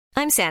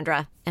I'm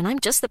Sandra, and I'm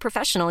just the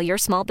professional your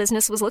small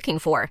business was looking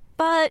for.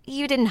 But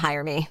you didn't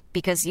hire me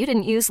because you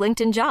didn't use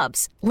LinkedIn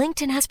Jobs.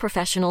 LinkedIn has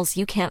professionals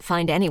you can't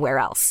find anywhere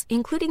else,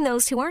 including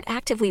those who aren't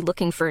actively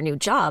looking for a new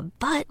job,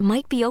 but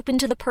might be open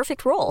to the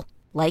perfect role,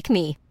 like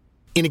me.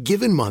 In a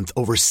given month,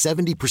 over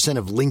 70%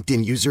 of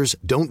LinkedIn users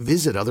don't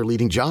visit other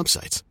leading job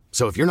sites.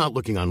 So if you're not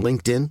looking on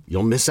LinkedIn,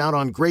 you'll miss out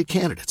on great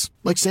candidates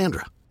like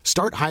Sandra.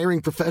 Start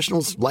hiring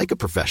professionals like a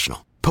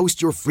professional.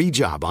 Post your free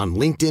job on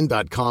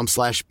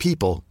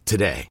linkedin.com/people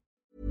today.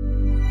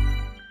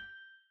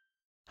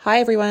 Hi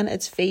everyone,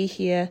 it's Fee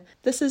here.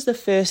 This is the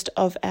first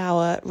of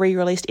our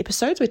re-released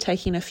episodes. We're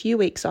taking a few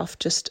weeks off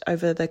just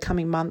over the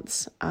coming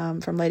months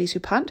from Ladies Who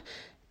Punt,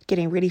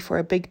 getting ready for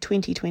a big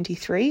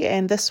 2023.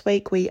 And this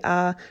week we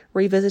are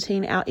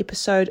revisiting our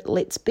episode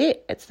Let's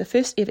Bet. It's the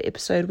first ever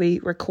episode we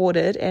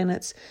recorded, and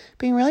it's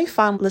been really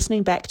fun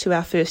listening back to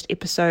our first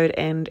episode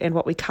and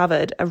what we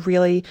covered. A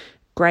really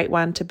great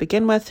one to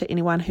begin with to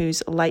anyone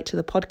who's late to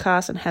the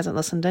podcast and hasn't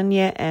listened in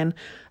yet, and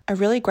a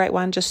really great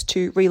one just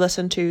to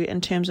re-listen to in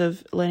terms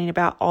of learning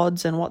about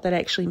odds and what that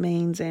actually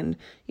means, and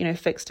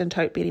fixed and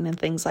tote betting and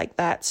things like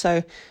that.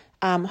 So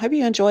hope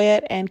you enjoy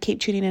it and keep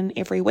tuning in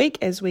every week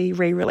as we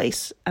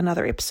re-release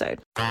another episode.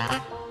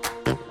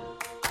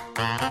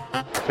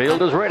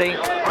 Field is ready.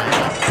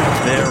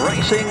 They're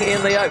racing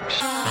in the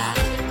Oaks.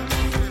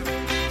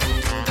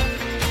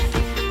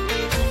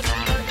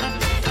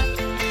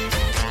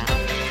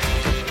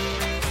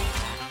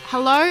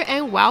 Hello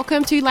and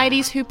welcome to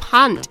Ladies Who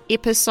Punt,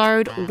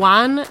 episode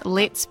 1,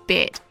 Let's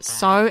Bet.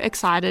 So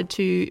excited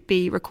to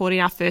be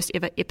recording our first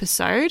ever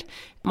episode.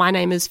 My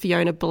name is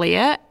Fiona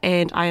Blair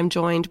and I am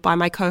joined by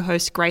my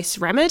co-host Grace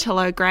Ramage.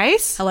 Hello,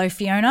 Grace. Hello,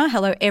 Fiona.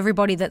 Hello,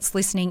 everybody that's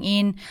listening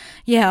in.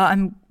 Yeah,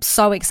 I'm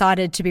so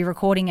excited to be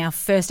recording our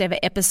first ever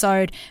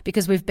episode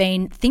because we've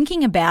been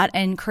thinking about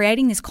and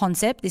creating this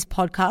concept, this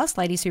podcast,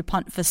 Ladies Who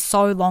Punt, for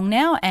so long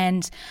now,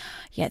 and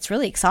yeah, it's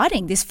really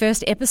exciting. This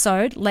first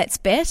episode, Let's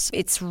Bet,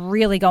 it's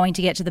really going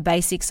to get to the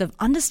basics of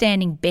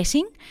understanding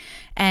betting,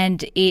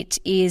 and it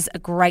is a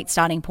great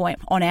starting point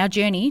on our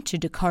journey to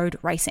decode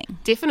racing.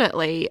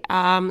 Definitely.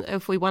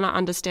 If we want to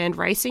understand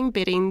racing,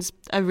 betting's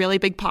a really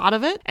big part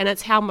of it, and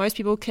it's how most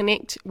people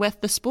connect with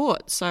the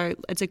sport. So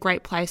it's a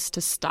great place to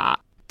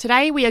start.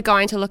 Today we are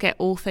going to look at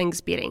all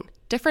things betting,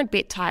 different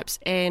bet types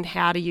and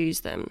how to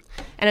use them.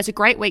 And it's a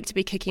great week to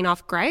be kicking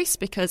off, Grace,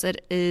 because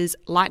it is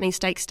Lightning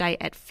Stakes Day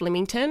at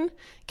Flemington.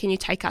 Can you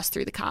take us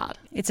through the card?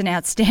 It's an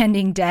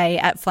outstanding day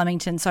at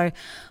Flemington. So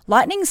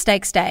Lightning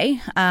Stakes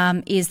Day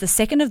is the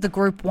second of the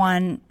Group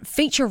 1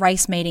 feature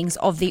race meetings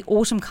of the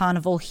Autumn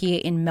Carnival here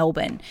in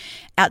Melbourne.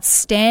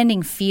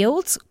 Outstanding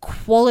fields,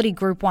 quality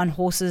Group 1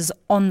 horses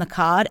on the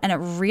card, and it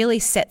really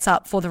sets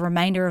up for the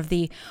remainder of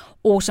the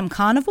Autumn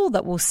Carnival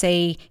that we'll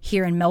see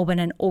here in Melbourne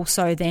and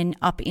also then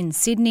up in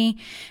Sydney.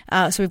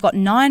 So we've got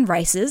 9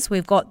 races.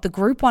 We've got the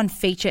Group 1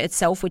 feature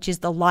itself, which is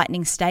the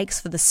Lightning Stakes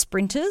for the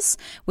sprinters,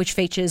 which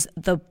features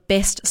the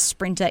best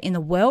sprinter in the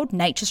world,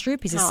 Nature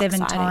Strip. He's a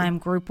 7-time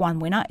Group 1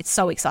 winner. It's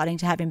so exciting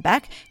to have him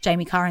back.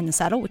 Jamie Carr in the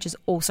saddle, which is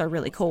also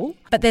really cool.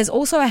 But there's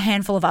also a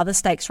handful of other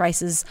stakes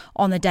races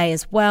on the day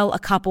as well. A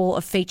couple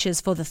of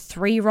features for the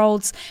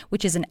 3-year-olds,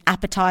 which is an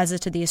appetizer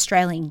to the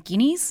Australian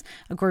Guineas,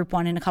 a Group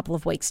 1 in a couple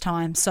of weeks'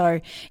 time. So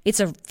it's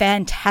a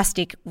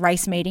fantastic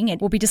race meeting.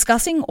 We'll be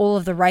discussing all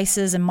of the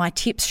races and my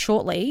tips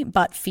shortly,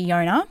 but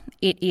Fiona,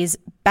 it is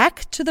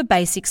back to the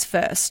basics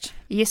first.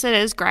 Yes, it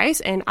is, Grace.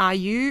 And are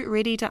you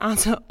ready to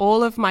answer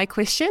all of my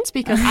questions?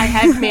 Because I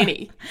have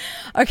many.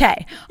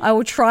 Okay, I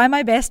will try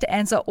my best to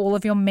answer all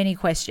of your many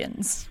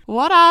questions.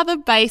 What are the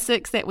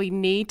basics that we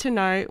need to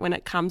know when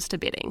it comes to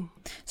betting?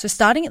 So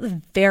starting at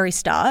the very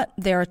start,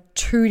 there are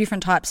 2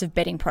 different types of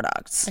betting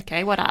products.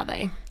 Okay, what are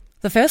they?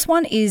 The first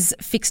one is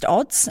fixed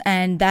odds,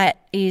 and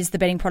that is the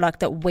betting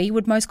product that we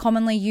would most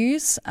commonly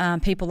use,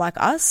 people like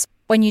us.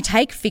 When you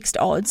take fixed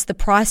odds, the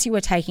price you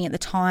are taking at the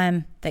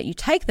time that you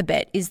take the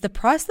bet is the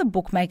price the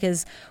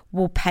bookmakers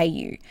will pay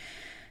you.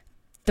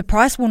 The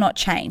price will not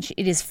change.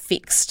 It is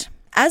fixed.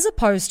 As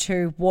opposed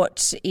to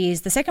what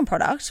is the second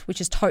product,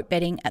 which is tote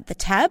betting at the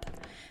tab.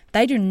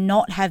 They do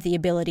not have the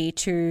ability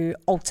to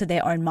alter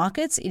their own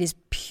markets. It is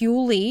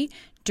purely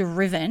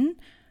driven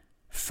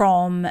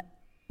from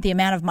the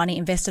amount of money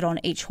invested on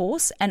each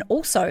horse. And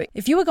also,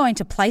 if you are going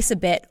to place a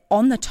bet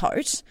on the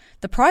tote,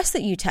 the price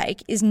that you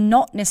take is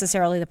not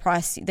necessarily the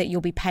price that you'll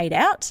be paid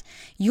out.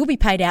 You'll be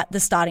paid out the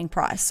starting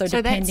price, so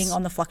depending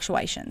on the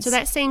fluctuations. So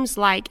that seems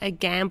like a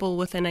gamble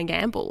within a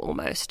gamble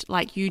almost,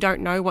 like you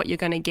don't know what you're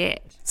going to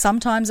get.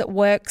 Sometimes it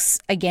works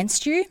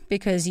against you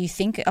because you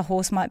think a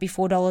horse might be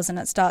 $4 and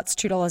it starts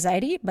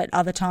 $2.80, but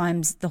other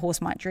times the horse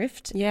might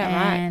drift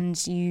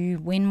and you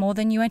win more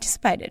than you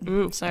anticipated.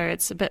 So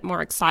it's a bit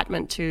more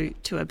excitement to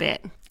a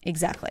bet.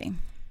 Exactly.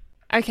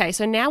 Okay,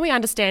 so now we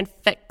understand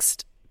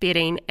fixed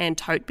betting and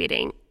tote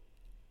betting.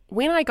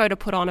 When I go to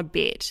put on a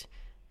bet,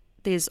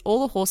 there's all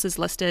the horses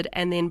listed,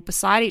 and then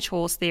beside each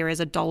horse there is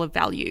a dollar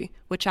value,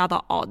 which are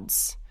the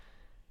odds.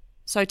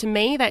 So to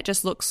me, that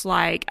just looks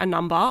like a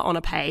number on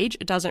a page.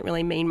 It doesn't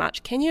really mean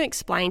much. Can you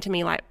explain to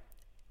me, like,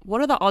 what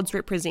do the odds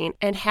represent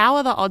and how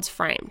are the odds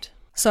framed?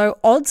 So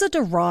odds are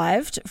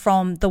derived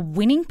from the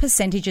winning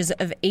percentages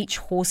of each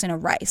horse in a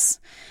race.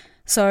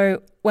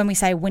 So when we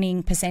say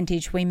winning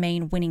percentage, we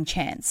mean winning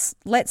chance.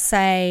 Let's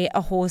say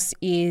a horse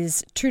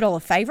is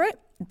 $2 favourite.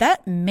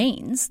 That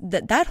means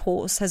that that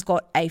horse has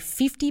got a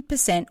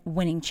 50%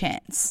 winning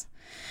chance.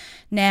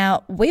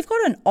 Now, we've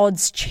got an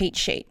odds cheat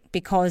sheet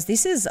because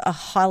this is a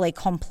highly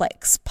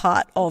complex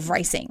part of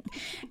racing.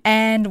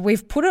 And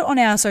we've put it on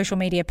our social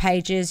media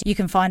pages. You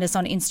can find us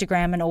on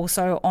Instagram and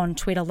also on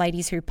Twitter,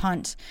 Ladies Who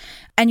Punt.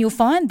 And you'll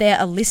find there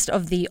a list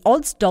of the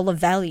odds dollar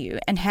value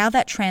and how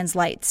that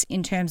translates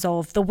in terms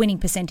of the winning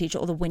percentage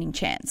or the winning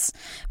chance.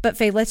 But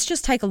Fee, let's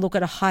just take a look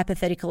at a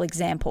hypothetical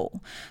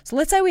example. So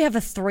let's say we have a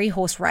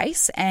 3-horse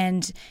race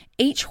and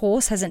each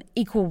horse has an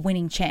equal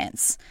winning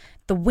chance.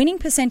 The winning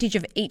percentage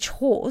of each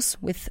horse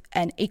with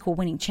an equal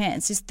winning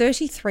chance is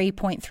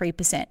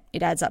 33.3%.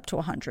 It adds up to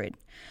 100.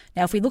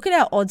 Now, if we look at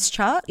our odds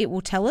chart, it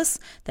will tell us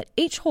that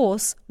each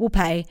horse will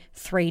pay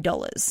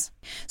 $3.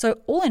 So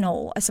all in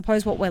all, I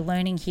suppose what we're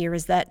learning here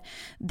is that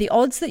the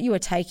odds that you are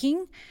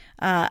taking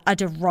are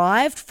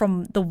derived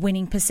from the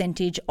winning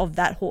percentage of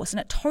that horse, and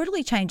it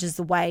totally changes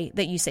the way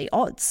that you see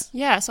odds.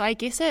 Yeah, so I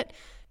guess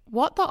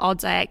what the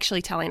odds are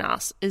actually telling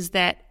us is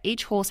that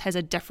each horse has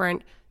a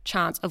different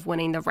chance of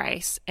winning the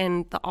race,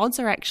 and the odds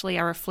are actually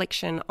a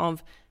reflection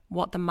of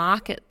what the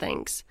market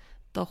thinks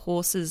the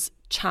horse's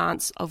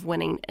chance of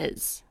winning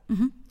is.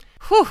 Mm-hmm.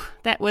 Whew,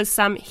 that was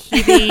some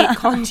heavy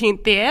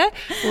content there.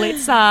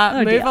 Let's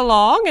move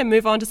along and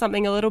move on to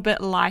something a little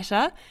bit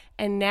lighter.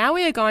 And now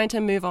we are going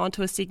to move on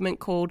to a segment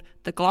called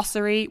The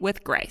Glossary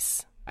with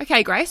Grace.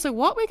 Okay, Grace, so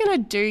what we're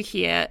going to do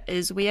here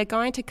is we are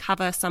going to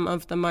cover some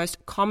of the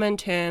most common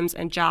terms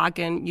and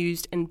jargon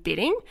used in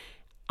betting.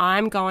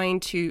 I'm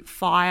going to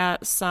fire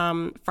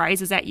some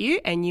phrases at you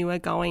and you are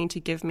going to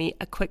give me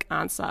a quick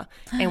answer.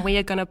 And we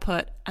are going to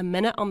put a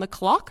minute on the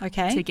clock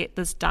to get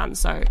this done.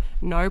 So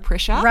no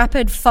pressure.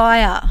 Rapid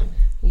fire.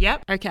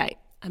 Yep. Okay.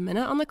 A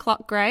minute on the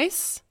clock,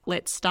 Grace.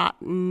 Let's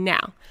start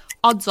now.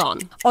 Odds on.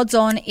 Odds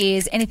on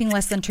is anything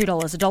less than $2.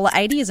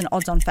 $1.80 is an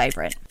odds on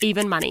favourite.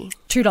 Even money.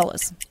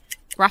 $2.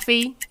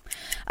 Roughy.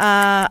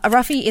 A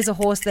roughie is a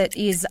horse that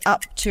is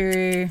up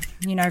to,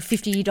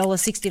 $50, $60,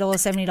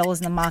 $70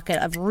 in the market,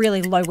 a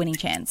really low winning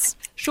chance.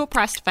 Short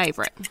priced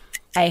favourite.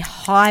 A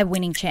high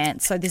winning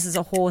chance. So this is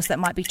a horse that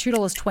might be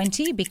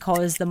 $2.20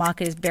 because the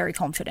market is very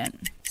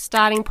confident.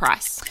 Starting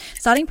price.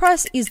 Starting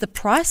price is the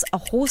price a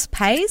horse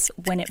pays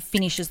when it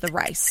finishes the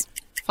race.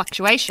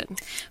 Fluctuation.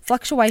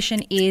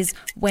 Fluctuation is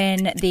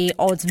when the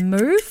odds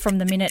move from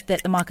the minute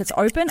that the market's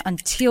open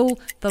until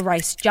the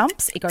race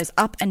jumps. It goes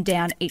up and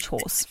down each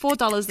horse.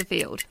 $4 the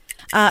field.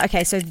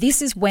 Okay, so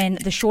this is when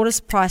the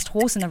shortest priced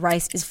horse in the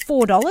race is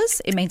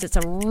 $4. It means it's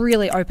a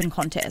really open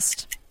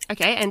contest.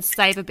 Okay, and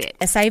save a bet.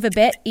 A save a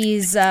bet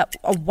is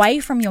away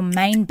from your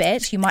main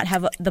bet. You might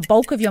have the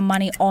bulk of your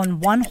money on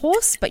one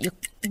horse, but you're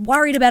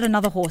worried about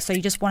another horse, so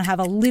you just want to have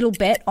a little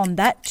bet on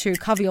that to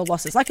cover your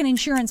losses, like an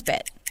insurance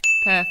bet.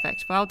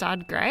 Perfect. Well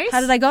done, Grace.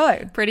 How did I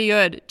go? Pretty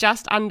good.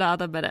 Just under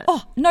the minute.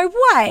 Oh, no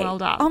way. Well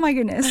done. Oh my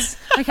goodness.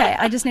 Okay,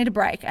 I just need a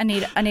break. I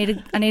need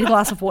a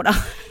glass of water.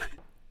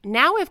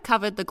 Now we've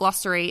covered the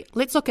glossary,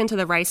 let's look into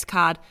the race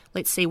card.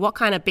 Let's see what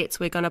kind of bets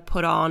we're going to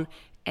put on.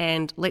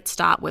 And let's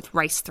start with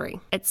race 3.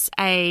 It's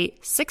a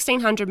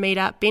 1600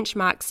 metre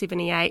benchmark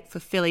 78 for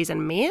fillies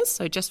and mares,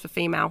 so just for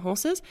female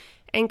horses.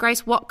 And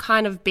Grace, what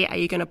kind of bet are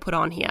you going to put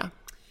on here?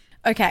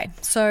 Okay,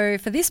 so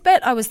for this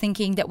bet, I was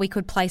thinking that we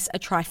could place a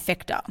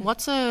trifecta.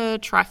 What's a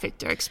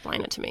trifecta?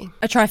 Explain it to me.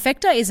 A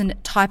trifecta is a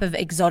type of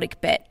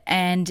exotic bet,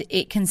 and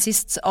it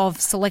consists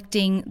of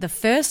selecting the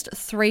first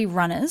 3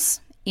 runners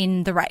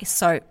in the race.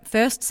 So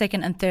first,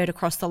 second, and third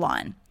across the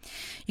line.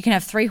 You can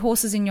have 3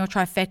 horses in your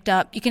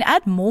trifecta. You can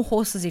add more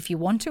horses if you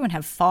want to and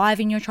have 5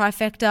 in your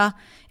trifecta.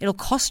 It'll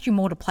cost you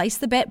more to place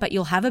the bet, but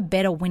you'll have a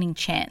better winning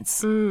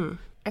chance.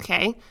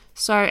 Okay,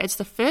 so it's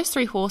the first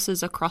 3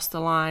 horses across the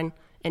line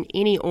in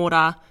any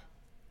order.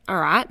 All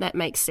right, that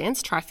makes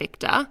sense,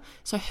 trifecta.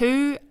 So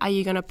who are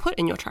you going to put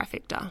in your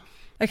trifecta?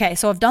 Okay,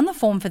 so I've done the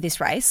form for this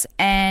race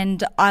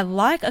and I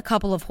like a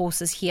couple of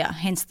horses here,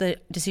 hence the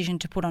decision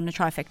to put on a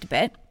trifecta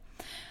bet.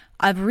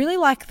 I really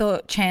like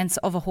the chance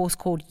of a horse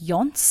called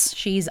Yonce.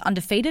 She's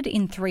undefeated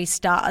in 3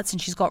 starts and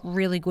she's got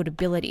really good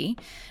ability.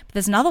 But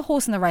there's another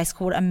horse in the race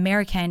called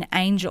American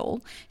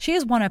Angel. She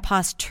has won her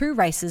past 2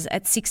 races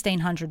at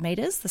 1600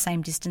 metres, the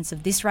same distance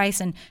of this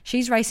race, and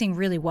she's racing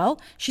really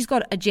well. She's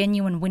got a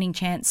genuine winning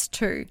chance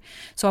too.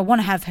 So I want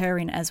to have her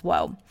in as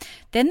well.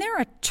 Then there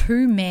are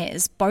 2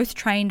 mares, both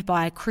trained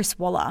by Chris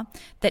Waller,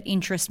 that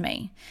interest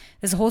me.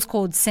 There's a horse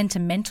called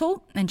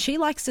Sentimental, and she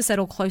likes to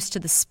settle close to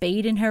the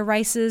speed in her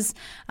races.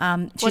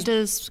 What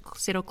does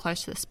settle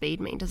close to the speed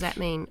mean? Does that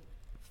mean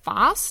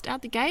fast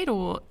out the gate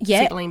or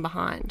settling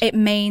behind? It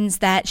means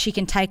that she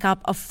can take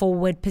up a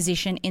forward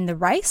position in the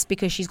race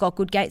because she's got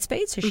good gate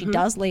speed, so she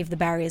does leave the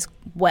barriers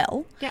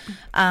well.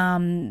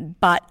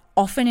 But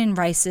often in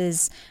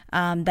races,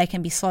 they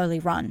can be slowly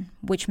run,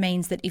 which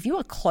means that if you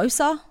are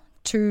closer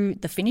to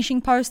the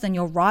finishing post than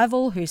your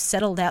rival who's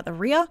settled out the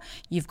rear,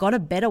 you've got a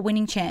better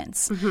winning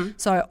chance.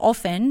 So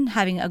often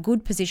having a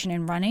good position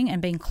in running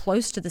and being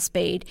close to the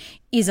speed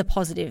is a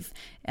positive.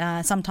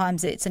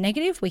 Sometimes it's a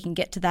negative. We can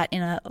get to that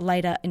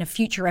in a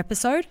future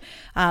episode.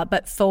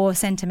 But for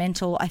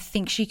Sentimental, I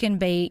think she can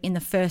be in the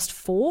first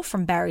 4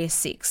 from barrier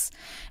 6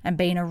 and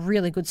be in a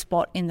really good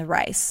spot in the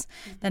race.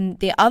 Then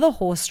the other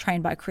horse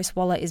trained by Chris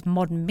Waller is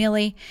Modern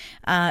Millie.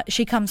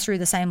 She comes through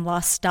the same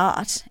last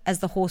start as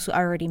the horse I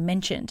already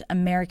mentioned,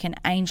 American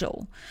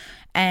Angel.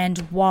 And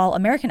while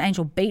American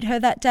Angel beat her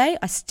that day,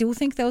 I still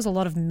think there was a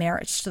lot of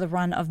merit to the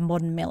run of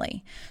Modern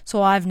Millie.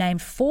 So I've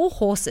named 4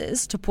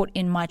 horses to put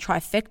in my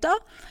trifecta.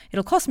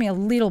 It'll cost me a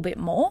little bit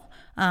more,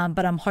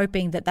 but I'm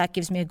hoping that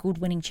gives me a good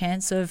winning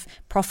chance of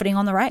profiting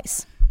on the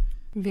race.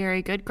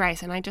 Very good,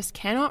 Grace. And I just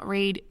cannot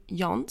read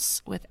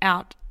Yonce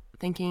without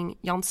thinking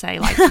Yonsei,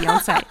 like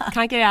Beyonce.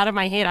 Can't get it out of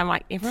my head. I'm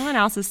like, everyone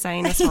else is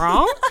saying this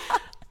wrong.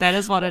 That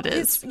is what it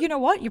is. You know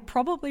what? You're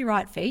probably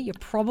right, Fee. You're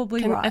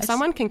probably right. If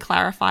someone can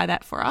clarify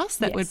that for us,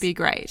 that would be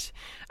great.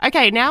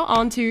 Okay, now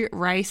on to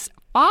race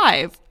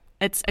 5.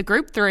 It's a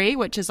Group 3,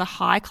 which is a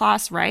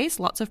high-class race.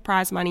 Lots of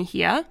prize money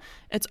here.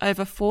 It's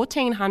over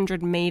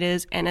 1,400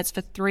 metres, and it's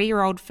for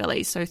 3-year-old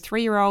fillies, so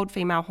 3-year-old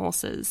female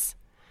horses.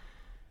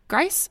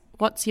 Grace,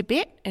 what's your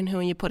bet, and who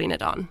are you putting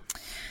it on?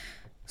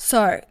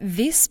 So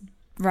this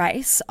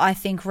race, I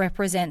think,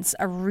 represents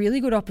a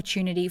really good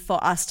opportunity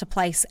for us to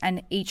place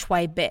an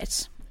each-way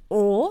bet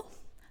or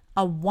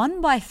a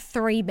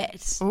 1x3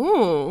 bet.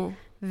 Ooh.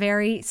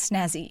 Very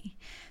snazzy.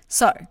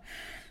 So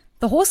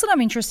the horse that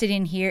I'm interested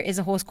in here is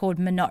a horse called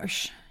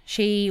Minoche.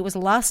 She was a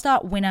last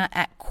start winner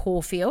at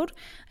Caulfield.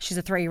 She's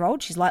a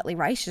 3-year-old. She's lightly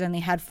raced. She's only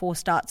had 4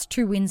 starts,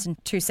 2 wins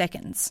and 2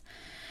 seconds.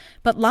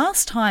 But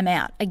last time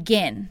out,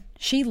 again,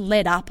 she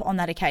led up on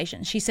that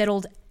occasion. She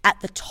settled at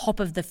the top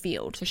of the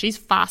field. So she's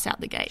fast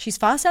out the gate. She's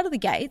fast out of the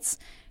gates,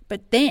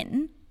 but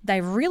then they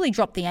really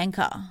dropped the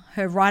anchor.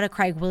 Her rider,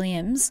 Craig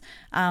Williams,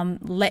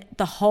 let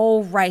the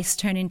whole race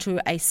turn into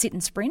a sit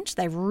and sprint.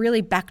 They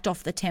really backed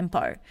off the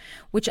tempo,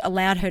 which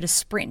allowed her to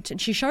sprint, and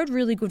she showed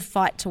really good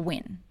fight to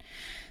win.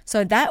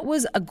 So that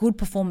was a good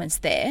performance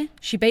there.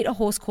 She beat a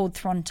horse called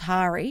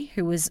Throntari,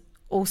 who was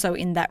also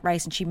in that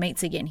race, and she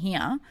meets again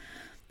here.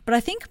 But I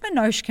think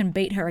Minoche can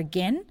beat her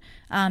again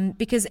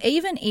because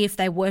even if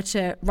they were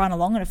to run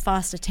along at a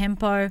faster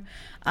tempo,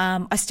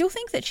 I still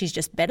think that she's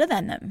just better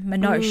than them.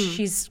 Minoche,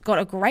 she's got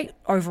a great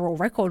overall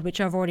record,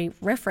 which I've already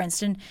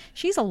referenced, and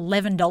she's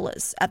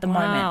 $11 at the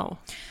moment.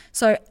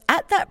 So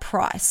at that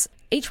price,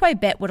 each way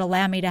bet would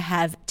allow me to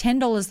have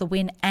 $10 the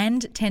win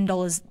and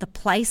 $10 the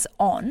place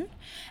on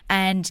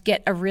and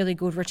get a really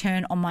good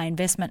return on my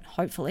investment,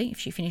 hopefully, if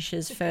she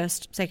finishes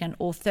first, second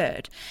or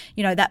third.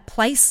 You know, that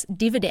place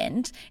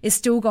dividend is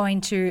still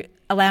going to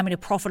allow me to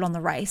profit on the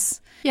race.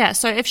 Yeah,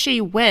 so if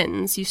she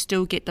wins, you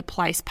still get the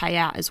place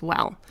payout as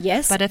well.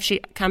 Yes. But if she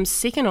comes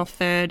second or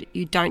third,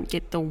 you don't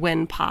get the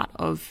win part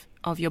of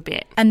your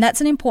bet. And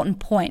that's an important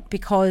point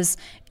because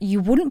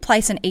you wouldn't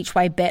place an each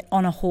way bet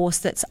on a horse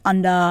that's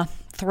under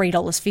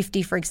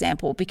 $3.50, for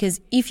example, because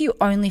if you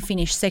only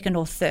finish second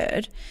or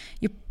third,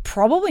 you're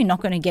probably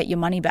not going to get your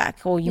money back,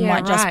 or you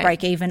might just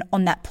break even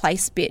on that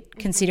place bet,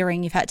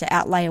 considering you've had to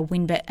outlay a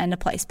win bet and a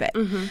place bet.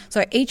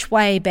 So each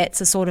way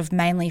bets are sort of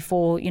mainly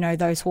for, you know,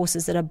 those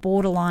horses that are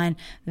borderline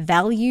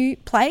value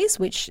plays,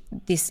 which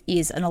this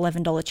is an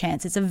 $11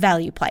 chance. It's a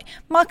value play.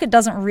 Market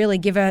doesn't really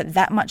give her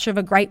that much of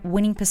a great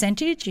winning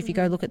percentage. If you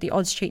go look at the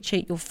odds cheat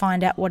sheet, you'll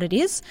find out what it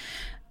is.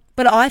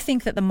 But I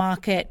think that the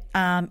market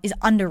is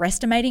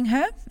underestimating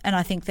her, and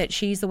I think that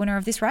she's the winner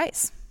of this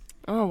race.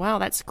 Oh, wow,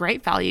 that's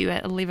great value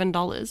at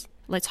 $11.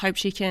 Let's hope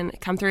she can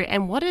come through.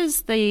 And what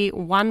is the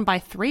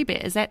 1x3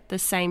 bet? Is that the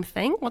same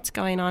thing? What's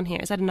going on here?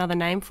 Is that another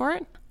name for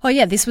it? Oh,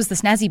 yeah, this was the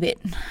snazzy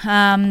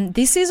bet.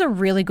 This is a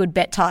really good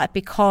bet type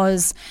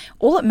because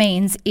all it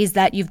means is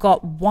that you've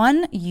got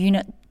 1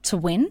 unit to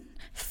win,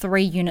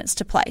 3 units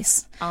to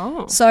place.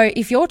 Oh. So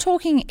if you're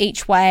talking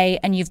each way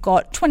and you've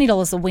got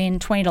 $20 the win,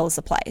 $20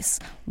 the place,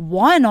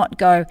 why not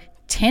go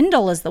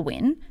 $10 the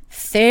win,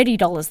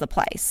 $30 the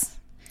place?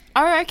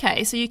 Oh,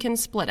 okay. So you can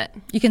split it.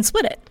 You can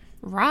split it.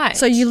 Right.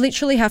 So you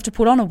literally have to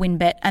put on a win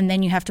bet and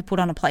then you have to put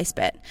on a place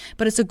bet.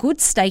 But it's a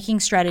good staking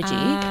strategy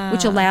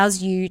which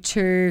allows you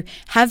to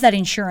have that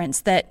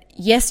insurance that,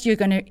 yes, you're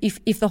going to,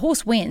 if the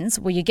horse wins,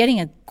 well, you're getting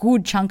a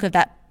good chunk of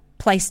that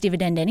place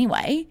dividend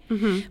anyway.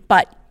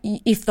 But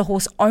if the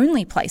horse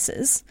only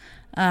places,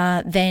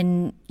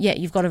 then, yeah,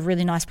 you've got a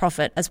really nice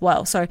profit as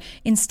well. So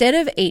instead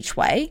of each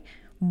way,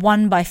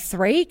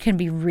 1x3 can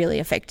be really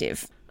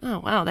effective. Oh,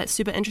 wow, that's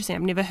super interesting.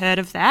 I've never heard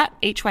of that.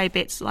 Each way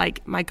bet's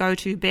like my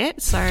go-to bet.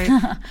 So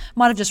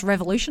might have just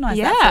revolutionised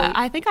that. Yeah,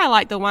 I think I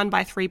like the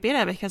 1x3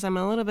 better because I'm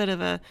a little bit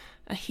of a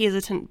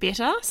hesitant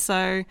better.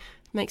 So it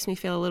makes me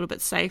feel a little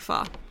bit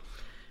safer.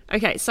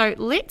 Okay, so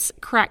let's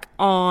crack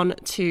on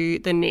to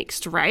the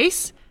next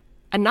race.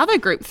 Another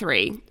Group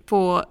 3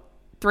 for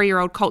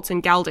 3-year-old colts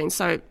and geldings.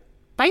 So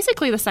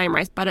basically the same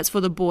race, but it's for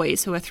the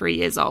boys who are 3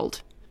 years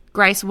old.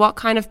 Grace, what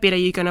kind of bet are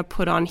you going to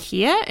put on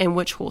here, and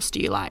which horse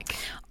do you like?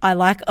 I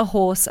like a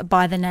horse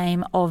by the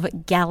name of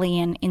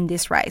Galleon in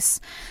this race.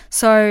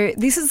 So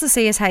this is the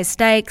C.S. Hayes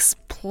Stakes.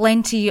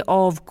 Plenty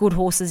of good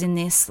horses in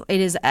this.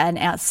 It is an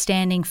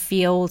outstanding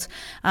field.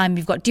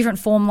 You've got different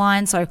form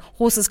lines, so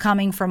horses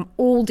coming from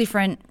all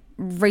different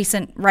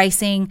recent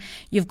racing.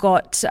 You've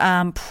got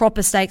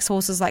proper stakes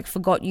horses like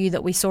Forgot You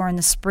that we saw in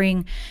the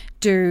spring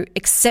do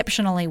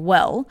exceptionally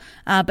well,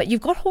 but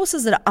you've got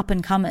horses that are up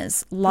and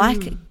comers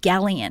like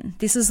Galleon.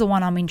 This is the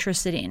one I'm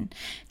interested in.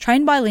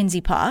 Trained by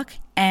Lindsay Park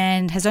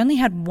and has only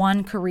had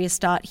one career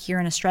start here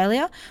in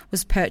Australia,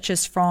 was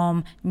purchased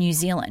from New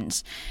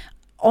Zealand.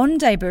 On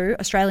debut,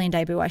 Australian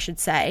debut, I should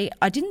say,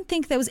 I didn't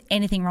think there was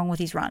anything wrong with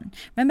his run.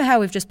 Remember how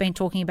we've just been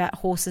talking about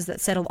horses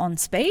that settle on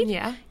speed?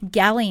 Yeah.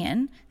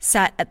 Galleon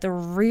sat at the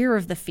rear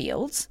of the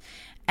field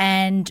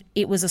and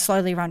it was a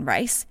slowly run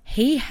race.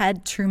 He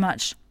had too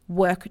much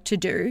work to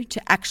do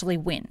to actually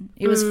win.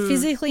 It was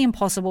physically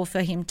impossible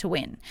for him to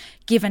win,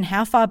 given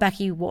how far back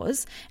he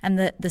was and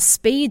the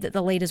speed that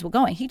the leaders were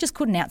going. He just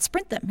couldn't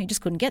out-sprint them. He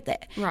just couldn't get there.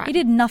 Right. He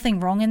did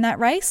nothing wrong in that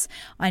race.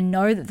 I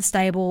know that the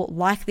stable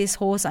like this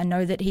horse. I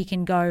know that he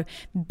can go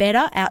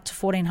better out to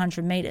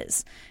 1,400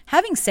 metres.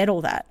 Having said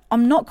all that,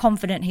 I'm not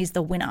confident he's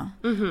the winner.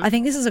 I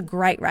think this is a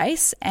great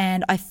race,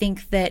 and I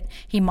think that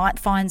he might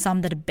find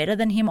some that are better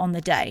than him on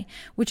the day,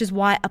 which is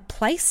why a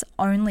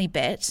place-only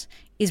bet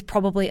is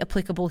probably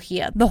applicable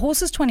here. The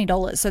horse is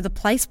 $20, so the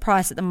place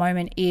price at the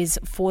moment is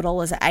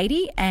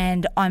 $4.80,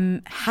 and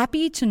I'm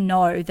happy to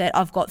know that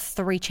I've got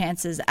 3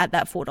 chances at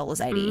that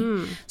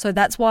 $4.80. So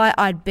that's why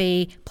I'd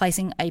be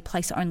placing a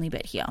place-only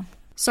bet here.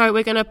 So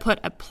we're going to put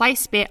a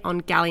place bet on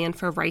Galleon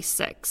for race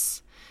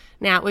 6.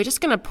 Now, we're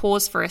just going to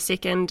pause for a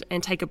second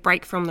and take a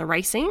break from the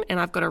racing, and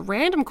I've got a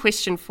random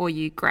question for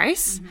you,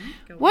 Grace.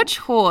 Which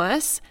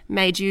horse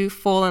made you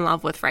fall in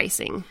love with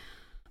racing?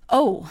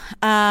 Well,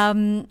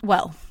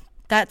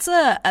 that's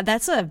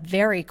a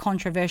very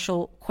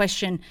controversial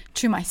question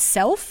to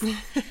myself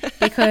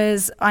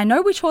because I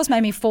know which horse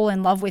made me fall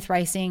in love with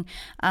racing.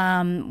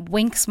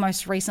 Winx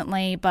most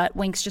recently, but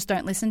Winx just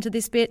don't listen to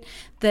this bit.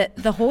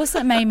 The horse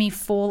that made me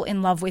fall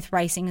in love with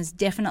racing is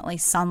definitely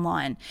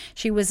Sunline.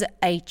 She was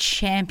a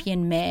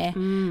champion mare,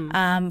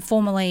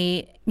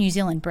 formerly New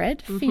Zealand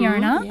bred,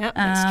 Fiona. Yep,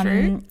 that's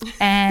true.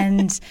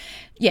 And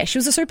yeah, she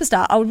was a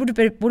superstar. I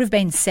would have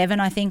been 7,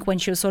 I think, when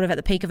she was sort of at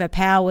the peak of her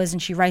powers,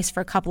 and she raced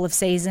for a couple of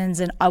seasons,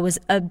 and I was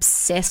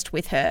obsessed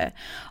with her.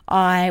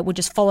 I would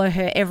just follow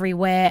her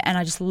everywhere, and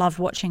I just loved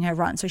watching her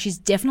run. So she's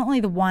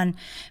definitely the one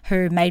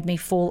who made me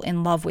fall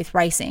in love with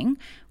racing.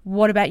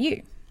 What about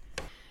you?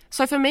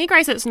 So for me,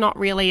 Grace, it's not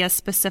really a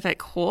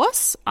specific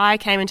horse. I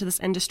came into this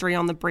industry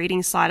on the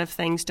breeding side of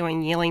things,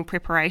 doing yearling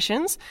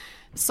preparations.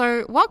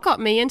 So what got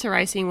me into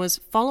racing was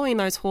following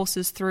those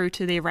horses through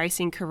to their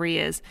racing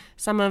careers.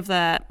 Some of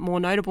the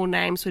more notable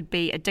names would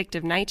be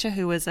Addictive Nature,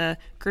 who was a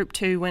Group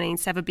 2 winning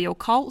Savabeel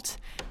colt,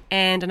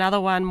 and another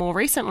one more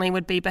recently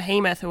would be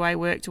Behemoth, who I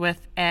worked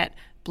with at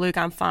Blue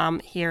Gum Farm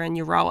here in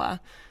Euroa.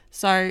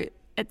 So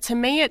to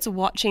me, it's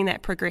watching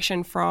that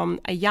progression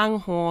from a young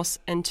horse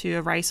into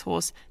a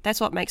racehorse.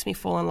 That's what makes me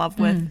fall in love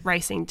with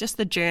racing, just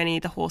the journey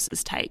the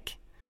horses take.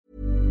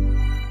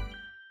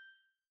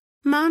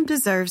 Mom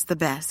deserves the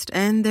best,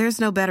 and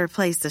there's no better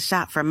place to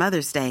shop for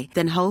Mother's Day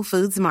than Whole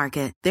Foods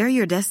Market. They're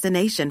your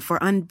destination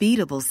for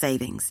unbeatable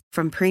savings,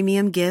 from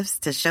premium gifts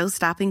to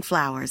show-stopping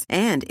flowers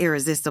and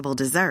irresistible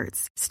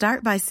desserts.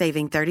 Start by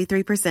saving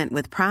 33%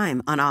 with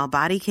Prime on all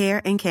body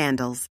care and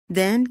candles.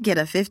 Then get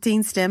a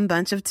 15-stem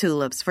bunch of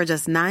tulips for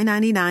just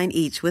 $9.99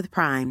 each with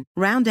Prime.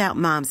 Round out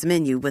Mom's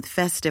menu with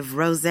festive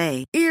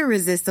rosé,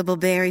 irresistible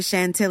berry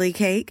chantilly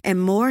cake,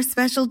 and more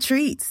special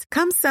treats.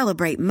 Come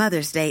celebrate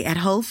Mother's Day at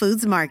Whole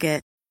Foods Market.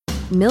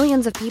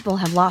 Millions of people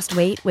have lost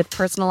weight with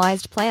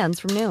personalized plans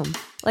from Noom.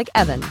 Like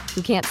Evan,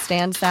 who can't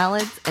stand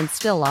salads and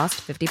still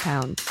lost 50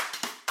 pounds.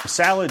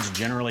 Salads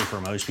generally for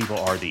most people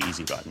are the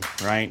easy button,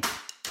 right?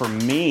 For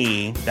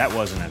me, that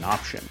wasn't an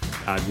option.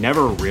 I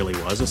never really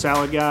was a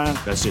salad guy.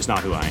 That's just not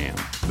who I am.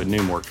 But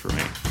Noom worked for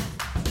me.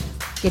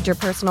 Get your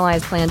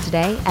personalized plan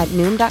today at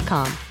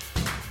Noom.com.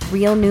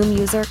 Real Noom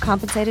user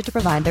compensated to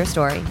provide their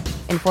story.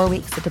 In 4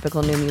 weeks, the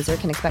typical Noom user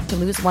can expect to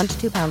lose 1 to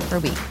 2 pounds per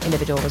week.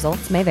 Individual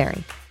results may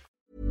vary.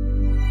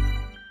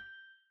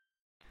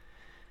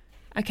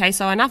 Okay,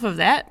 so enough of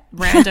that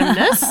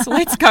randomness.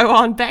 Let's go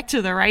on back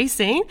to the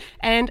racing.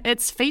 And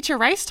it's feature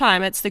race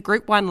time. It's the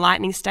Group 1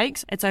 Lightning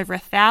Stakes. It's over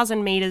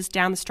 1,000 metres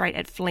down the straight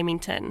at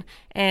Flemington.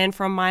 And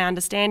from my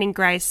understanding,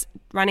 Grace,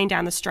 running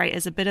down the straight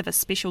is a bit of a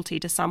specialty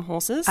to some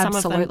horses.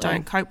 Absolutely. Some of them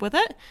don't cope with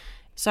it.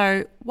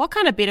 So what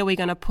kind of bet are we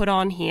going to put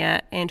on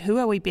here, and who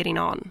are we betting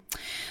on?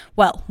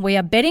 Well, we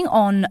are betting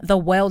on the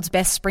world's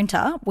best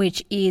sprinter,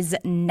 which is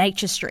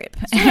Nature Strip.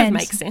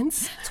 Makes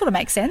sense. Sort of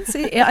makes sense.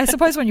 I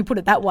suppose when you put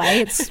it that way,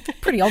 it's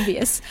pretty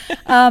obvious.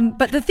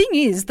 But the thing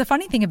is, the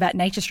funny thing about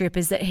Nature Strip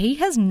is that he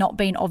has not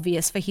been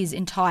obvious for his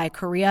entire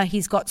career.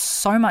 He's got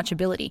so much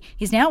ability.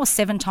 He's now a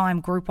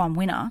 7-time Group 1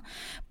 winner,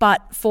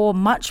 but for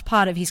much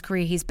part of his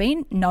career, he's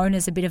been known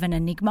as a bit of an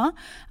enigma.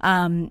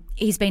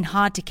 He's been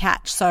hard to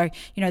catch. So,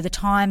 the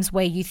times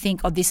where you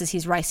think, oh, this is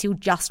his race, he'll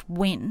just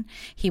win,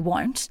 he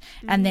won't.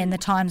 And then the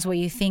times where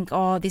you think,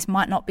 oh, this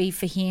might not be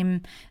for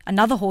him,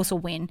 another horse will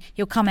win,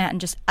 he'll come out and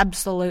just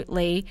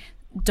absolutely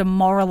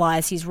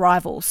demoralise his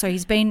rival. So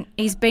he's been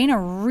a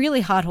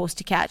really hard horse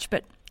to catch,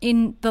 but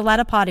in the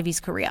latter part of his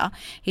career,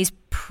 he's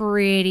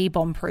pretty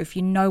bomb-proof.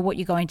 You know what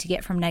you're going to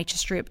get from Nature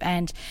Strip,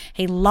 and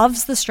he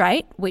loves the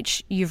straight,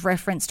 which you've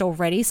referenced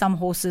already. Some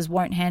horses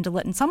won't handle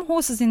it, and some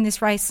horses in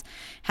this race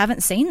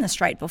haven't seen the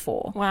straight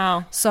before.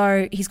 Wow.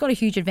 So he's got a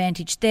huge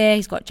advantage there.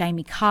 He's got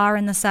Jamie Carr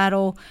in the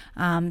saddle,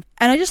 and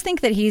I just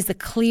think that he's the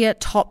clear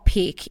top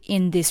pick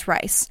in this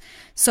race.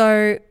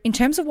 So in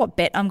terms of what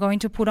bet I'm going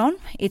to put on,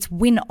 it's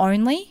win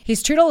only.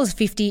 He's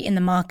 $2.50 in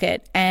the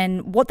market,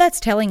 and what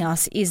that's telling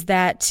us is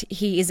that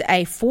he is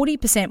a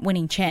 40%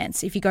 winning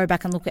chance. If you go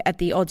back and look at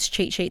the odds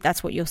cheat sheet,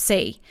 that's what you'll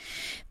see.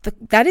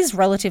 That is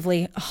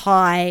relatively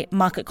high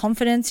market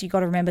confidence. You've got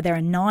to remember there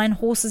are 9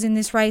 horses in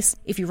this race.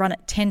 If you run it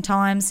 10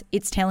 times,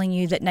 it's telling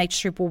you that Nature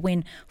Strip will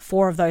win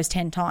 4 of those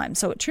 10 times.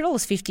 So at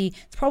 $2.50,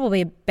 it's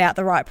probably about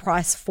the right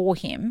price for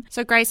him.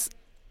 So Grace,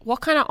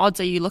 what kind of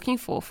odds are you looking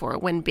for a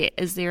win bet?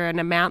 Is there an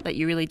amount that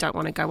you really don't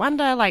want to go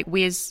under? Like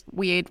where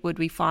would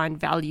we find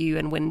value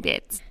in win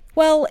bets?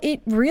 Well,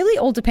 it really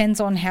all depends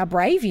on how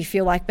brave you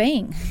feel like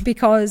being,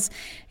 because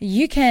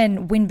you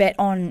can win bet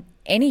on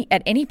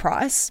at any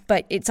price,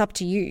 but it's up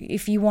to you.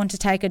 If you want to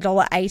take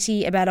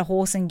 $1.80 about a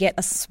horse and get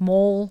a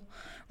small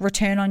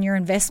return on your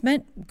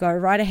investment, go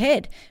right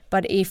ahead.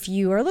 But if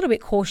you are a little bit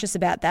cautious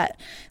about that,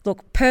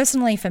 look,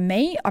 personally for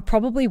me, I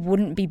probably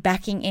wouldn't be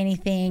backing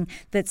anything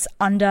that's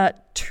under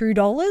 $2.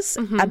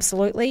 Mm-hmm.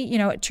 Absolutely. You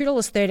know, at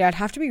 $2.30, I'd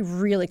have to be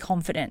really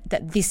confident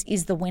that this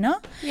is the winner.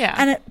 Yeah.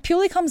 And it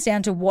purely comes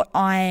down to what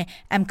I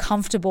am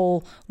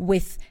comfortable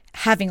with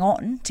having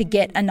on to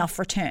get enough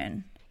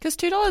return. Because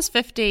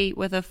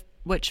 $2.50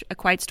 which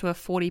equates to a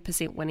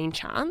 40% winning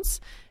chance,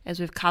 as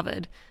we've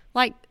covered,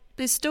 like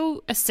there's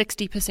still a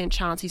 60%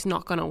 chance he's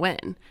not going to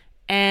win.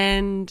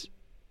 And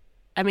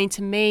I mean,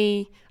 to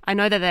me, I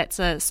know that that's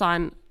a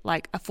sign,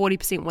 like a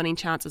 40% winning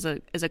chance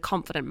is a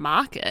confident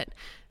market,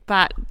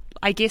 but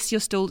I guess you're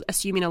still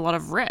assuming a lot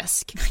of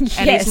risk. Yes.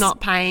 And he's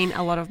not paying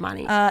a lot of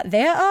money.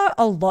 There are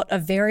a lot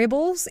of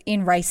variables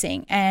in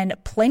racing and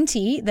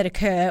plenty that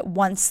occur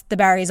once the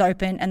barriers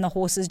open and the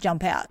horses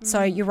jump out.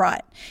 So you're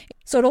right.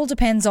 So it all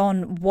depends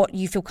on what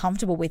you feel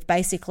comfortable with,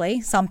 basically.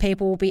 Some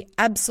people will be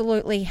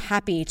absolutely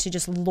happy to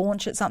just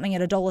launch at something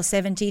at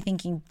 $1.70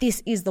 thinking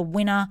this is the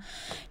winner.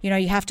 You know,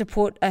 you have to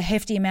put a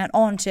hefty amount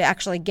on to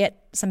actually get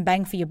some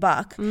bang for your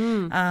buck.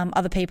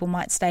 Other people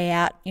might stay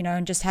out, you know,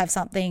 and just have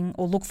something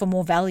or look for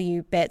more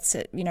value bets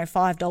at, you know,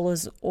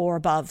 $5 or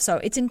above. So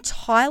it's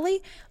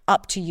entirely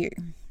up to you.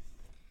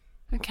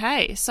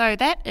 Okay, so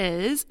that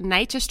is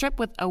Nature Strip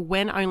with a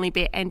win-only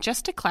bet. And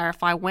just to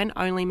clarify,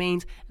 win-only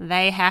means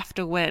they have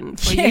to win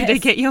for you to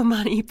get your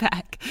money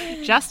back,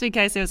 just in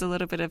case there was a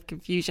little bit of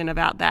confusion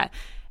about that.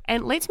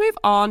 And let's move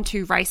on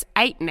to race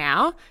 8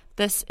 now.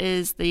 This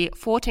is the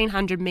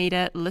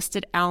 1,400-metre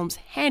Listed Elms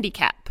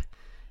Handicap.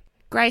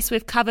 Grace,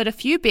 we've covered a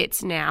few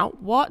bets now.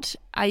 What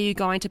are you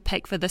going to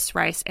pick for this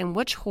race, and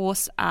which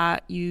horse are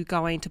you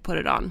going to put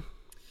it on?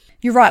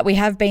 You're right, we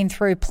have been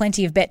through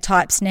plenty of bet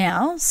types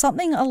now.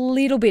 Something a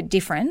little bit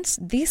different.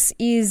 This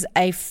is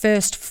a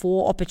first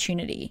 4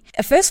 opportunity.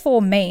 A first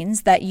 4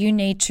 means that you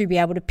need to be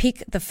able to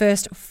pick the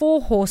first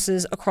 4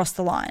 horses across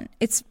the line.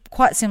 It's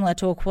quite similar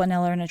to a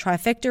quinella and a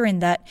trifecta in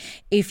that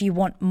if you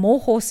want more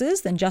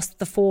horses than just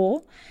the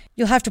 4,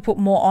 you'll have to put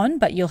more on,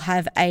 but you'll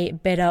have a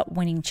better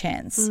winning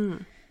chance.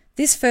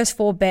 This first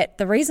 4 bet,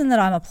 the reason that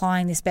I'm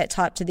applying this bet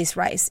type to this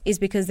race is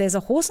because there's a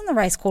horse in the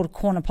race called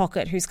Corner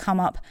Pocket who's come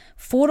up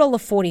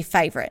 $4.40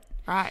 favourite.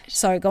 Right.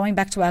 So going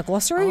back to our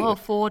glossary.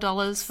 $4 for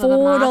the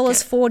market.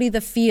 $4.40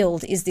 the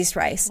field is this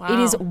race. Wow.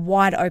 It is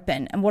wide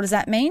open. And what does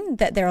that mean?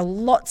 That there are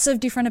lots of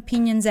different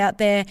opinions out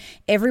there.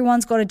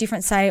 Everyone's got a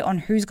different say on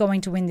who's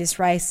going to win this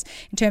race.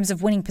 In terms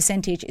of winning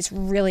percentage, it's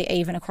really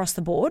even across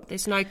the board.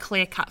 There's no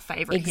clear-cut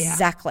favourite here.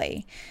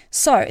 Exactly.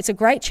 So it's a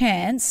great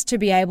chance to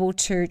be able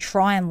to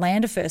try and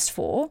land a first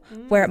 4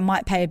 where it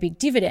might pay a big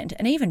dividend.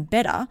 And even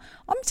better,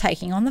 I'm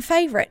taking on the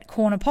favourite,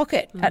 Corner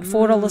Pocket, at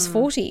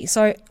 $4.40.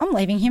 So I'm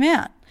leaving him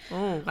out.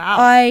 Oh, wow.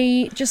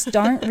 I just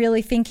don't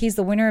really think he's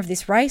the winner of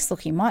this race.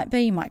 Look, he might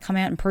be. He might come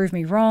out and prove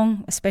me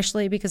wrong,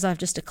 especially because I've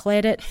just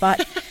declared it.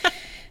 But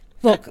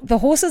look, the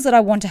horses that I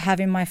want to have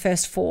in my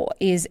first 4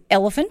 is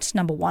Elephant,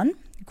 number 1,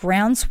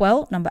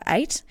 Groundswell, number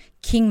 8,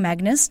 King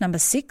Magnus, number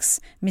 6,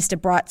 Mr.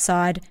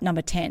 Brightside,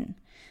 number 10.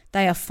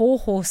 They are 4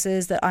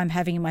 horses that I'm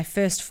having in my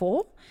first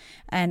 4,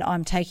 and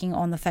I'm taking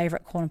on the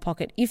favourite Corner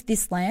Pocket. If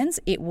this lands,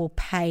 it will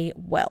pay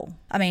well.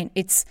 I mean,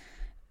 it's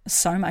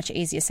so much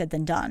easier said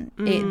than done.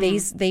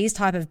 These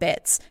type of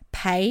bets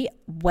pay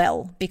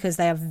well because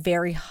they are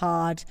very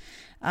hard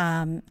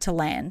to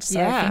land.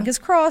 So fingers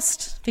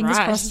crossed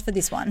for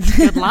this one.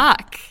 Good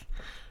luck.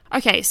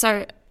 Okay,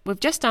 so we've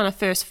just done a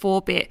first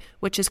 4 bet,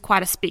 which is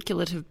quite a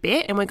speculative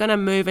bet, and we're going to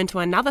move into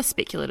another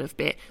speculative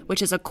bet,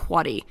 which is a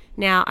quaddie.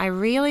 Now, I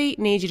really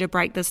need you to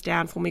break this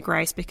down for me,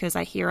 Grace, because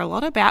I hear a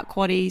lot about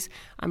quaddies.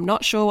 I'm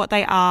not sure what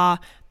they are,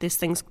 There's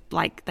things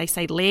like they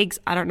say legs.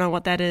 I don't know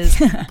what that is.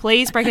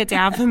 Please break it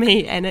down for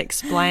me and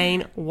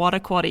explain what a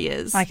quaddie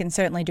is. I can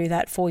certainly do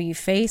that for you,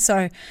 Fee.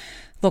 So,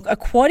 look, a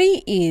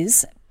quaddie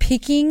is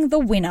picking the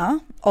winner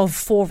of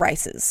 4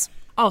 races.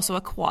 Oh, so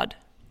a quad.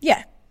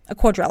 Yeah, a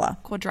quadrella.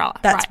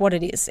 That's right. what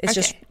it is. It's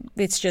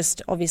Okay.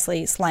 just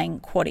obviously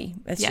slang quaddie.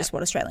 It's just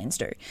what Australians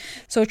do.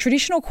 So a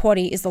traditional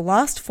quaddie is the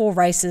last 4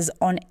 races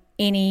on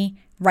any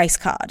race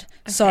card.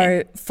 Okay.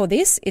 So for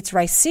this, it's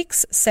race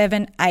 6,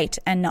 7, 8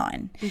 and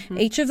 9. Mm-hmm.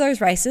 Each of those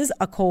races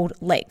are called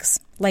legs.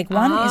 Leg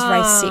 1 is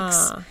race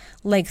 6.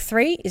 Leg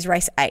 3 is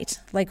race 8.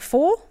 Leg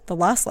 4, the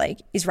last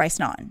leg, is race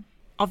 9.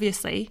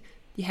 Obviously,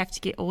 you have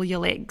to get all your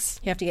legs.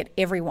 You have to get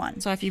every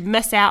one. So if you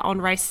miss out on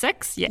race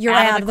 6, you're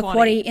out of the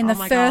quaddie in the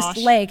first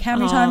leg. How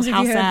many times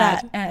have you heard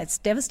sad. that? It's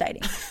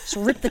devastating. Just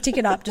rip the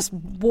ticket up, just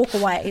walk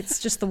away. It's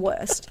just the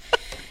worst.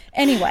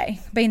 Anyway,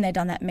 been there,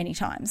 done that many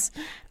times.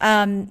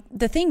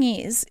 The thing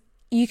is,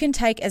 you can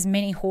take as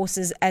many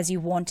horses as you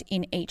want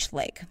in each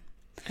leg.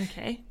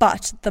 Okay.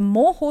 But the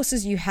more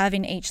horses you have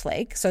in each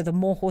leg, so the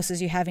more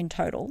horses you have in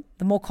total,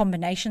 the more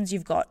combinations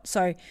you've got.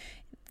 So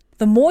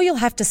the more you'll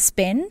have to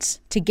spend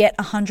to get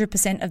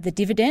 100% of the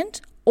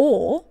dividend,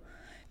 or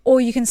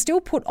you can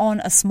still put on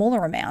a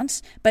smaller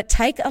amount, but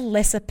take a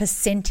lesser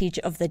percentage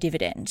of the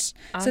dividend.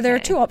 Okay. So there are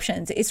 2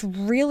 options. It's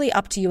really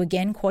up to you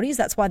again, quaddies.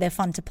 That's why they're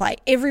fun to play.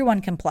 Everyone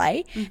can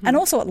play. Mm-hmm. And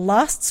also it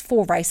lasts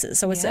 4 races.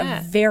 So it's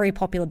a very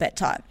popular bet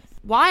type.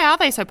 Why are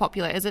they so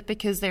popular? Is it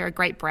because they're a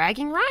great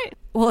bragging right?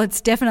 Well,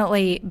 it's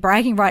definitely,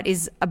 bragging right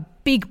is a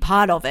big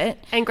part of it.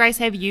 And Grace,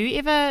 have you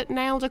ever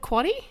nailed a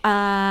quaddie?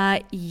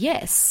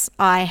 Yes,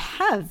 I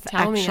have.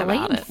 Tell me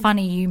about it.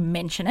 Funny you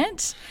mention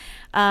it.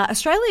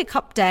 Australia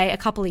Cup Day a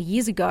couple of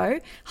years ago,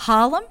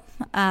 Harlem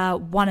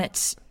won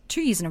it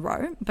 2 years in a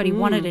row, but he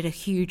won it at a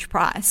huge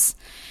price.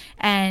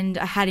 And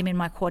I had him in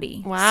my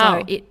quaddie.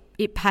 Wow. So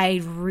it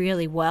paid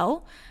really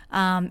well.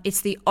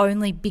 It's the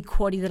only big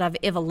quaddie that I've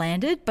ever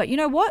landed. But you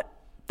know what?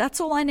 That's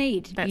all I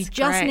need. That's you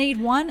just great. need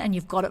one and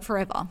you've got it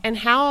forever. And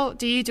how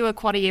do you do a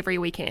quaddie every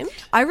weekend?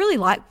 I really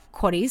like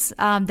quaddies.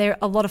 They're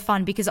a lot of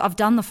fun because I've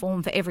done the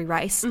form for every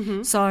race.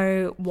 Mm-hmm.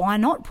 So why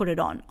not put it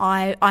on?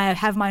 I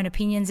have my own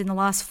opinions in the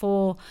last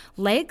 4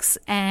 legs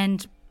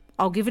and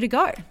I'll give it a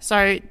go.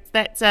 So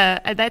that's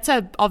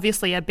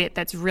obviously a bet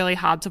that's really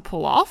hard to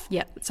pull off.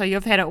 Yep. So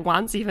you've had it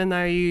once, even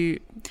though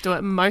you do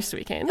it most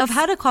weekends. I've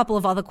had a couple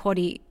of other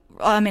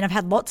I've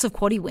had lots of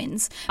quaddie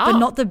wins, but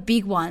not the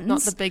big ones.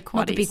 Not the big quaddies.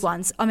 Not the big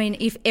ones. I mean,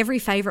 if every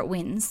favourite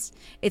wins,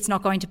 it's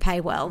not going to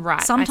pay well.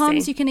 Right,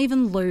 Sometimes you can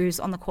even lose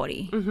on the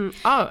quaddie. Mm-hmm.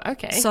 Oh,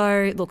 okay.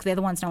 So, look, they're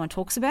the ones no one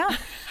talks about.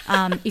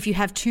 If you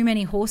have too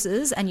many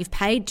horses and you've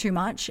paid too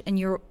much and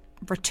your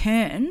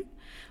return,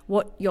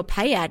 what your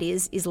payout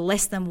is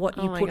less than what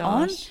you put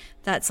on,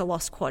 that's a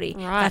lost quaddie.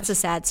 Right. That's a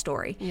sad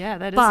story. Yeah,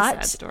 that is a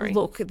sad story.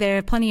 Look, there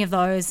are plenty of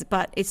those,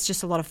 but it's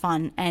just a lot of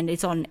fun and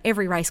it's on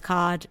every race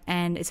card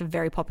and it's a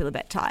very popular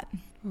bet type.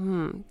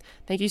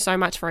 Thank you so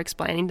much for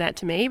explaining that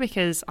to me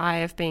because I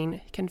have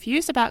been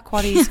confused about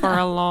quaddies for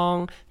a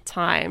long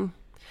time.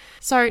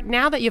 So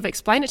now that you've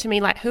explained it to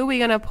me, like who are we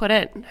going to put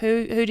in?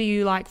 Who do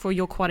you like for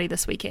your quaddie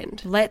this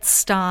weekend? Let's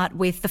start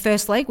with the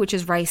first leg, which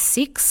is race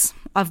 6.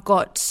 I've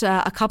got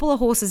a couple of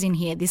horses in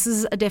here. This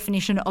is a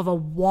definition of a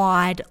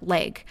wide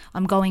leg.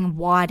 I'm going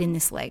wide in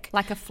this leg.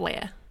 Like a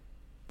flare.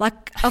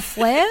 Like a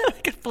flare?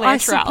 Like a flare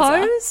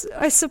trouser.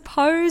 I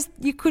suppose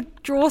you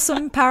could draw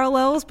some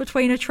parallels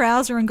between a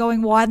trouser and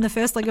going wide in the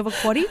first leg of a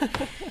quaddie.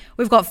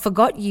 We've got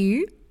Forgot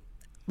You,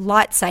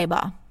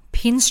 Lightsaber,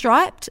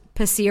 Pinstriped,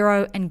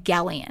 Passero and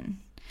Galleon.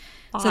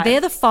 So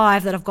they're the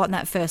 5 that I've got in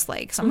that first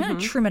leg. So I'm going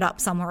to trim it up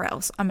somewhere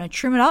else. I'm going to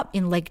trim it up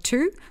in leg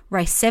 2,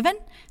 race 7,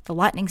 the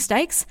Lightning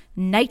Stakes,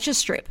 Nature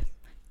Strip.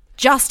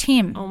 Just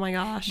him. Oh my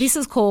gosh. This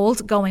is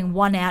called going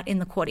 1 out in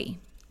the quaddie.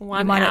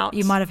 One out.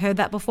 You might have heard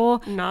that before.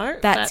 No.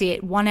 That's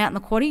it. 1 out in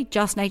the quaddie,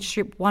 just Nature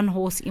Strip, 1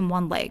 horse in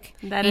 1 leg.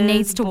 That he is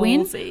needs to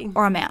ballsy. win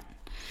or I'm out.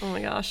 Oh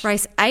my gosh.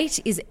 Race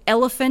 8 is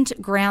Elephant,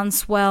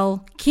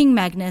 Groundswell, King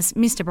Magnus,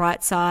 Mr.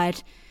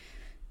 Brightside.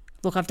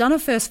 Look, I've done a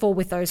first 4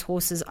 with those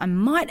horses. I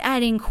might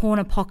add in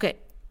Corner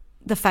Pocket,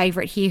 the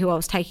favourite here who I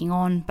was taking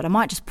on, but I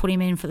might just put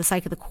him in for the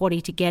sake of the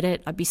quaddie to get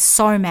it. I'd be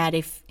so mad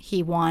if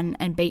he won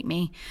and beat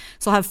me.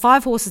 So I'll have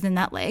 5 horses in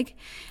that leg.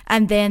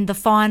 And then the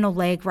final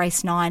leg,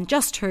 race 9,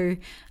 just 2.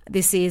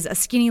 This is a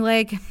skinny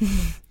leg.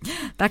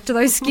 Back to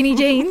those skinny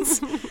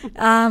jeans.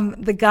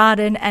 The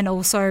Garden and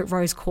also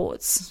Rose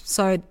Quartz.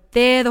 So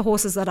they're the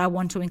horses that I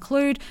want to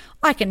include.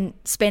 I can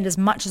spend as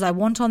much as I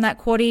want on that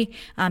quaddie.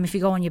 If you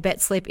go on your bet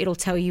slip, it'll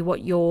tell you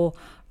what your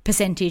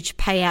percentage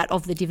payout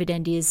of the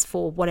dividend is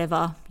for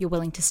whatever you're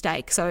willing to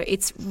stake. So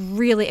it's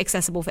really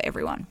accessible for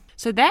everyone.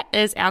 So that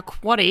is our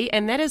quaddie,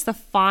 and that is the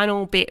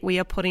final bet we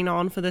are putting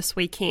on for this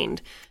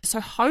weekend. So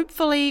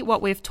hopefully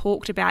what we've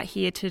talked about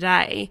here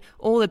today,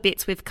 all the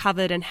bets we've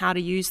covered and how to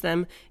use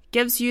them,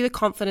 gives you the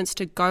confidence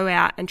to go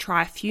out and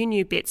try a few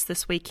new bets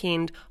this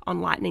weekend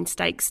on Lightning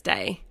Stakes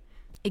Day.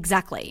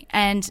 Exactly.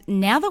 And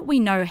now that we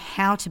know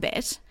how to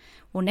bet,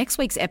 well, next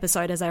week's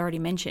episode, as I already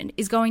mentioned,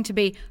 is going to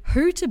be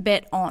who to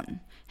bet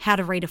on, how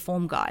to read a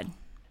form guide.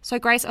 So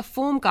Grace, a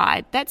form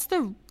guide, that's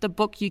the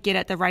book you get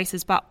at the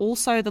races, but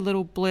also the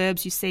little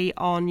blurbs you see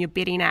on your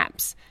betting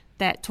apps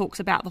that talks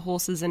about the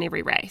horses in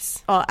every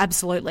race. Oh,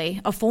 absolutely.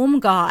 A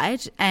form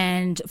guide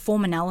and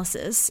form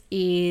analysis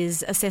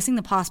is assessing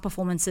the past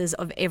performances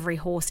of every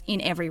horse in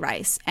every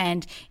race.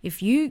 And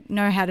if you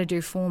know how to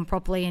do form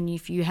properly and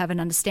if you have an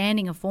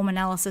understanding of form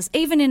analysis,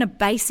 even in a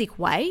basic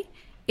way,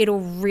 it'll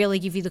really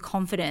give you the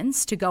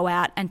confidence to go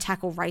out and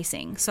tackle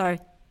racing. So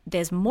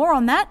there's more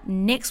on that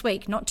next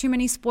week. Not too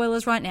many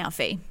spoilers right now,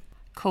 Fee.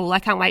 Cool. I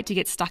can't wait to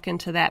get stuck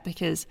into that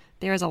because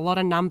there is a lot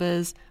of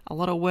numbers, a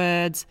lot of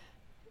words.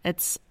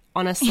 It's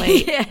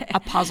honestly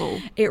a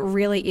puzzle. It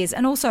really is.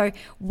 And also,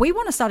 we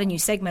want to start a new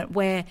segment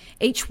where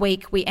each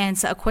week we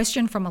answer a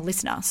question from a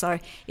listener. So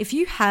if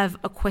you have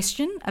a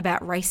question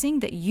about racing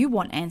that you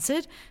want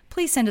answered,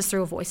 please send us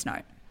through a voice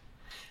note.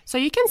 So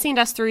you can send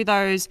us through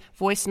those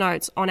voice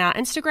notes on our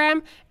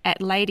Instagram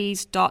at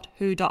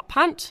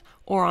ladies.who.punt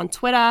or on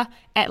Twitter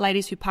at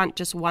ladieswhopunt,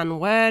 just one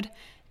word.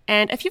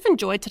 And if you've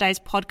enjoyed today's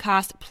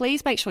podcast,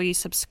 please make sure you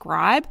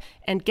subscribe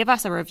and give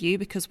us a review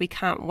because we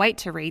can't wait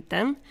to read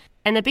them.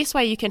 And the best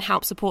way you can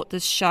help support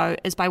this show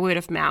is by word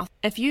of mouth.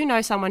 If you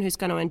know someone who's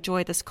going to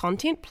enjoy this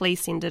content,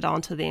 please send it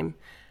on to them.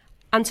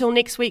 Until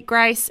next week,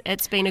 Grace,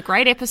 it's been a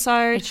great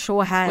episode. It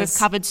sure has. We've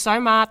covered so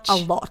much. A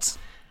lot.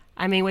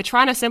 I mean, we're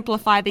trying to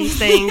simplify these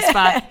things,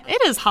 but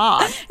it is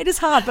hard. It is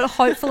hard, but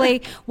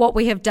hopefully what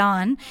we have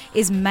done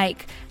is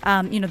make,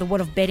 the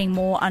world of betting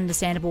more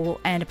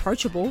understandable and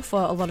approachable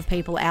for a lot of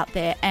people out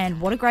there.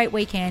 And what a great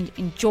weekend.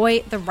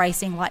 Enjoy the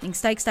racing. Lightning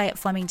Stakes Day at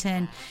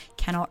Flemington.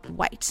 Cannot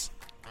wait.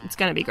 It's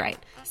going to be great.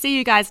 See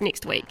you guys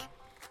next week.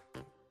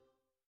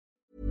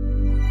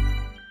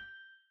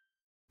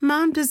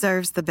 Mom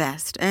deserves the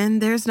best, and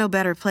there's no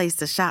better place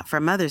to shop for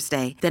Mother's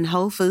Day than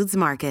Whole Foods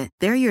Market.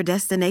 They're your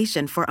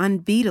destination for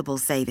unbeatable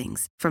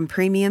savings, from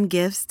premium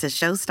gifts to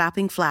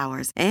show-stopping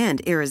flowers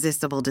and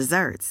irresistible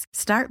desserts.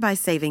 Start by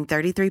saving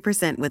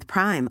 33% with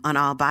Prime on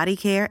all body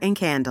care and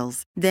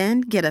candles.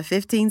 Then get a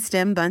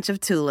 15-stem bunch of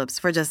tulips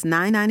for just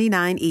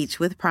 $9.99 each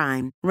with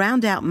Prime.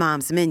 Round out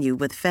Mom's menu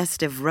with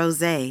festive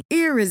rosé,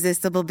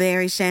 irresistible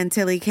berry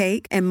chantilly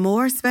cake, and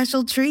more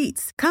special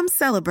treats. Come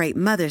celebrate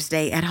Mother's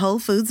Day at Whole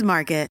Foods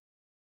Market.